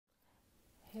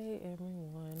Hey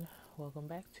everyone, welcome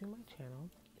back to my channel.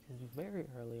 It is very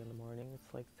early in the morning.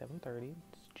 It's like 7:30.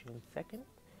 It's June 2nd.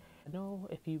 I know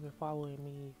if you've been following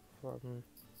me from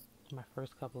my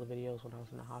first couple of videos when I was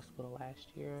in the hospital last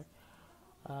year,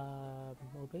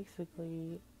 well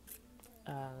basically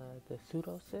the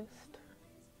pseudocyst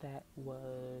that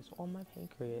was on my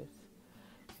pancreas.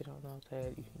 If you don't know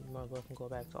that, you can go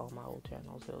back to all my old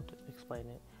channels, they'll explain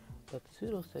it. But the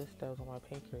pseudocyst that was on my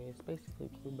pancreas basically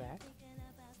grew back.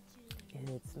 And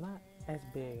it's not as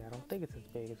big. I don't think it's as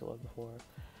big as it was before,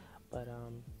 but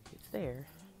it's there.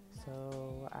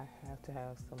 So I have to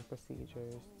have some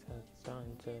procedures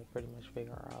done to pretty much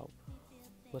figure out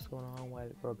what's going on, why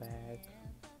it grew back,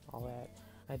 all that.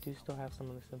 I do still have some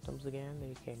of the symptoms again.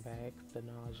 They came back, the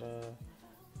nausea,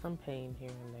 some pain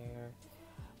here and there.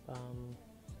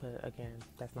 But again,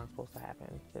 that's not supposed to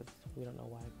happen because we don't know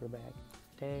why it grew back.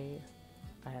 Today,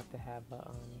 I have to have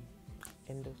a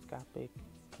endoscopic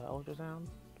ultrasound,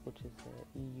 which is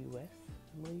the EUS,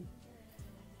 I believe.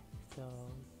 So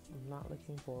I'm not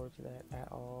looking forward to that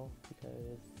at all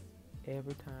because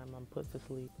every time I'm put to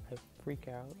sleep, I freak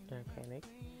out and I panic.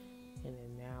 And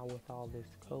then now with all this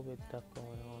COVID stuff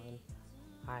going on,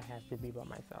 I have to be by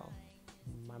myself.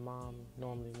 My mom,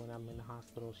 normally when I'm in the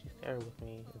hospital, she's there with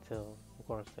me until, of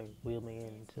course, they wheel me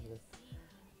into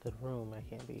the room. I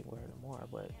can't be anywhere no more,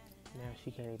 but now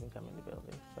she can't even come in the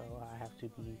building. So I have to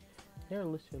be there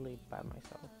literally by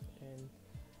myself. And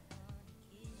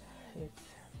it's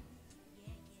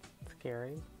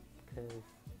scary because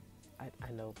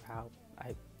I know how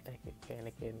I get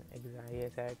panic and anxiety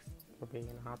attacks for being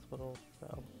in the hospital.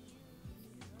 So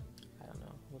I don't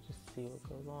know. We'll just see what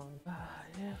goes on.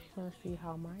 Yeah, if you want to see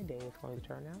how my day is going to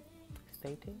turn out,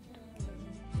 stay tuned.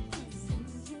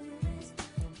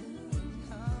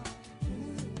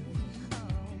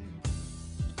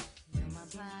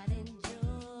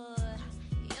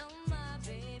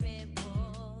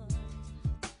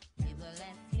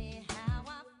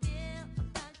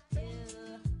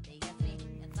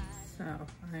 So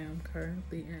I am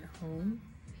currently at home.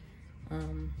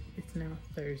 It's now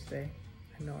Thursday.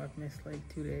 I know I've missed like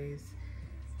 2 days.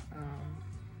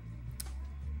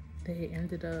 They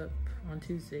ended up on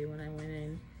Tuesday when I went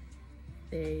in,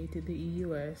 they did the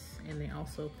EUS and they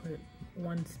also put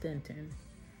one stent in.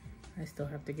 I still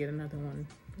have to get another one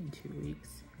in 2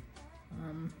 weeks.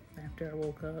 After I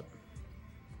woke up,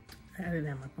 I didn't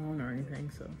have my phone or anything,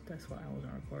 so that's why I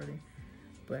wasn't recording.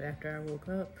 But after I woke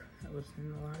up, I was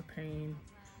in a lot of pain.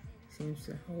 Seems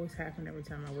to always happen every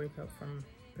time I wake up from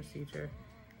procedure.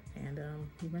 And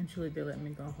eventually they let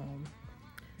me go home.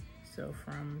 So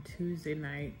from Tuesday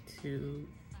night to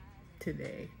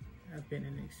today, I've been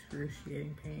in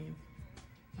excruciating pain.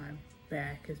 My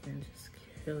back has been just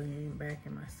killing me, back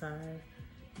in my side.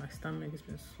 My stomach has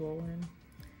been swollen.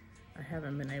 I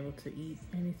haven't been able to eat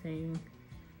anything.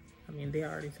 I mean, they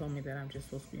already told me that I'm just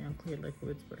supposed to be on clear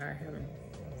liquids, but I haven't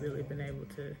really been able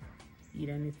to eat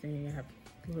anything. I have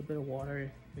a little bit of water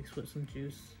mixed with some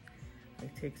juice. I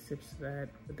take sips of that.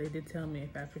 But they did tell me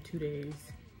if after 2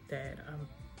 days that I'm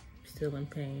still in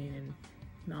pain and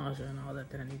nausea and all that,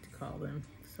 that I need to call them.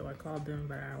 So I called them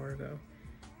about an hour ago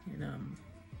and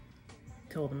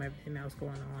told them everything that was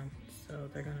going on. So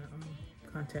they're gonna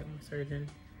contact my surgeon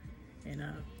and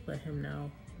let him know,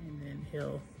 and then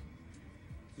he'll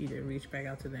either reach back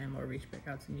out to them or reach back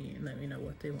out to me and let me know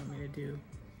what they want me to do.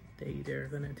 They either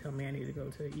gonna tell me I need to go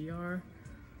to the ER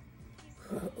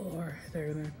or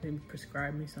they're gonna maybe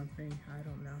prescribe me something. I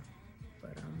don't know,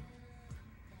 but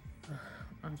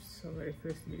I'm so ready for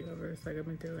this to be over. It's like I've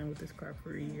been dealing with this crap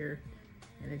for a year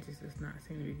and it just does not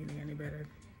seem to be getting any better.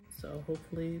 So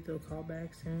hopefully they'll call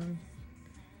back soon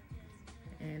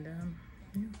and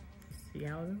yeah, see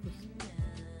how it goes.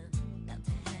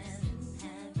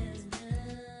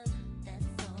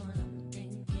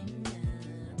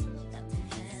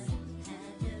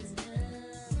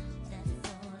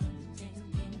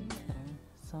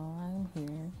 So I'm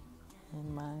here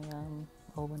in my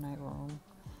overnight room.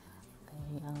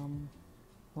 They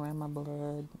ran my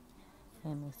blood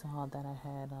and they saw that I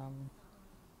had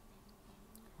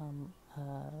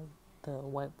the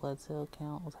white blood cell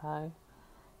count was high.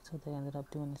 So they ended up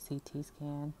doing a CT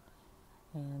scan,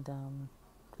 and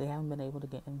they haven't been able to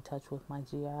get in touch with my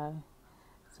GI.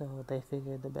 So they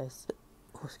figured the best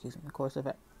course of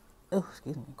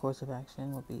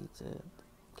action would be to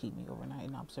keep me overnight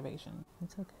in observation.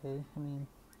 It's okay. I mean,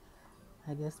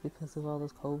 I guess because of all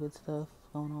this COVID stuff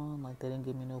going on, like they didn't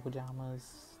give me no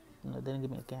pajamas, they didn't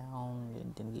give me a gown, they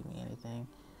didn't give me anything.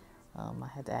 I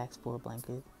had to ask for a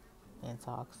blanket and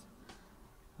socks.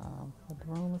 But the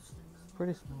room is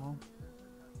pretty small.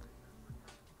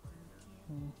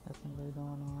 Nothing really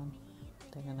going on.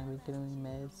 They're gonna be giving me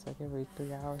meds like every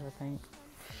 3 hours, I think.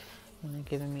 And they're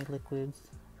giving me liquids.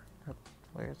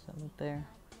 Where's it up there?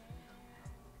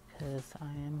 Because I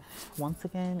am once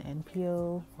again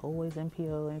NPO, always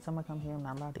NPO. Anytime I come here, I'm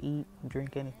not allowed to eat,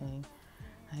 drink anything.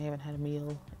 I haven't had a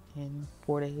meal in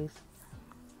 4 days.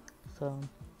 So,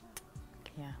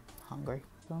 yeah, hungry.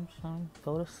 So I'm just gonna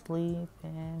go to sleep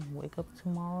and wake up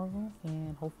tomorrow,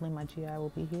 and hopefully my GI will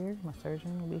be here, my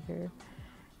surgeon will be here,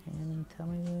 and tell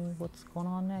me what's going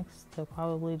on next. They'll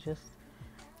probably just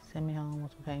send me home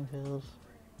with some pain pills,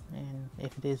 and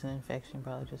if it is an infection,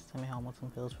 probably just send me home with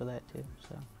some pills for that too.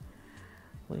 So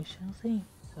we shall see.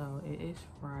 So it is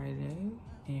Friday,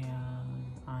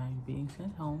 and I'm being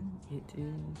sent home. It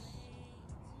is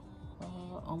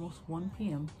almost 1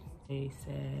 p.m. They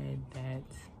said that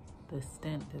the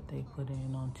stent that they put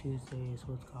in on Tuesdays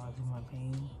was causing my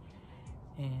pain,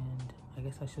 and I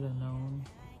guess I should have known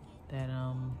that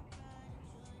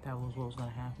that was what was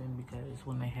gonna happen, because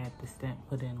when they had the stent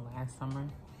put in last summer,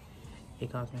 it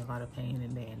caused me a lot of pain,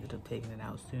 and they ended up taking it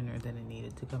out sooner than it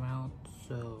needed to come out.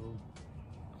 So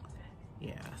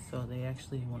yeah, so they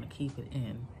actually want to keep it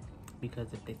in,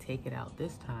 because if they take it out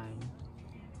this time,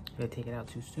 if they take it out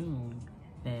too soon,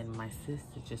 then my cyst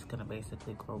is just gonna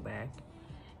basically grow back,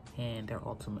 and they're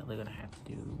ultimately gonna have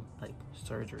to do like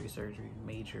surgery,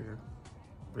 major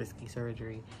risky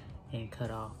surgery, and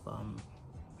cut off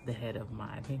the head of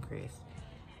my pancreas,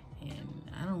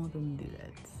 and I don't want them to do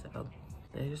that. So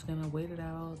they're just gonna wait it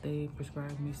out. They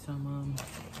prescribed me some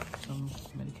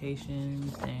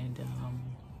medications, and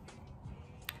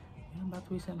I'm about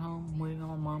to be sent home. I'm waiting on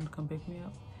my mom to come pick me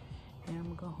up, and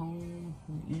I'm gonna go home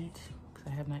and eat, because I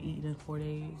have not eaten in 4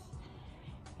 days.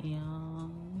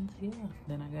 And yeah,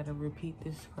 then I gotta repeat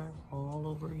this crap all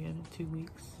over again in 2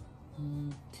 weeks.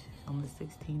 And on the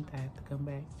 16th, I have to come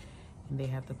back, and they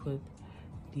have to put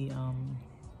the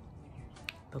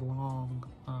long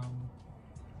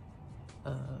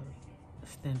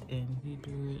stent in. You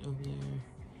do it over there.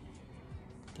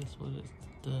 That's what it's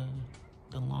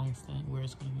the long stent, where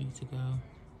it's gonna need to go.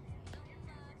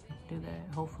 Do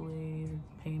that. Hopefully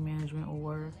pain management will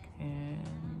work,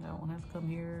 and I won't have to come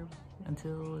here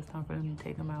until it's time for them to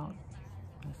take them out.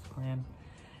 That's the plan.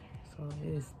 So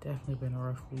it has definitely been a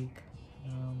rough week.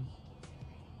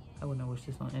 I wouldn't wish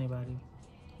this on anybody.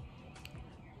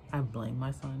 I blame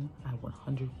my son. I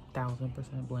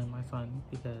 100,000% blame my son,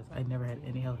 because I never had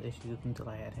any health issues until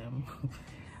I had him.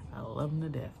 I love him to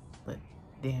death, but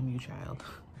damn you, child.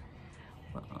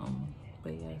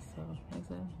 But yeah, so like I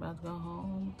said, about to go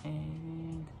home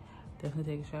and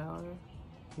definitely take a shower,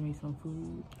 give me some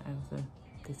food.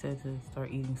 They said to start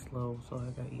eating slow, so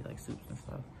I gotta eat like soups and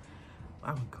stuff.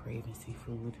 I'm craving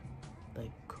seafood,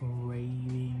 like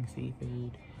craving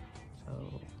seafood.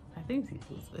 So I think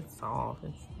seafood, it's soft.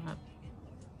 It's not,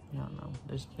 I don't know.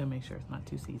 Just gotta make sure it's not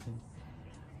too seasoned.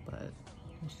 But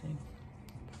we'll see.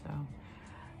 So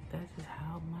that's just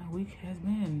how my week has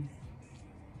been.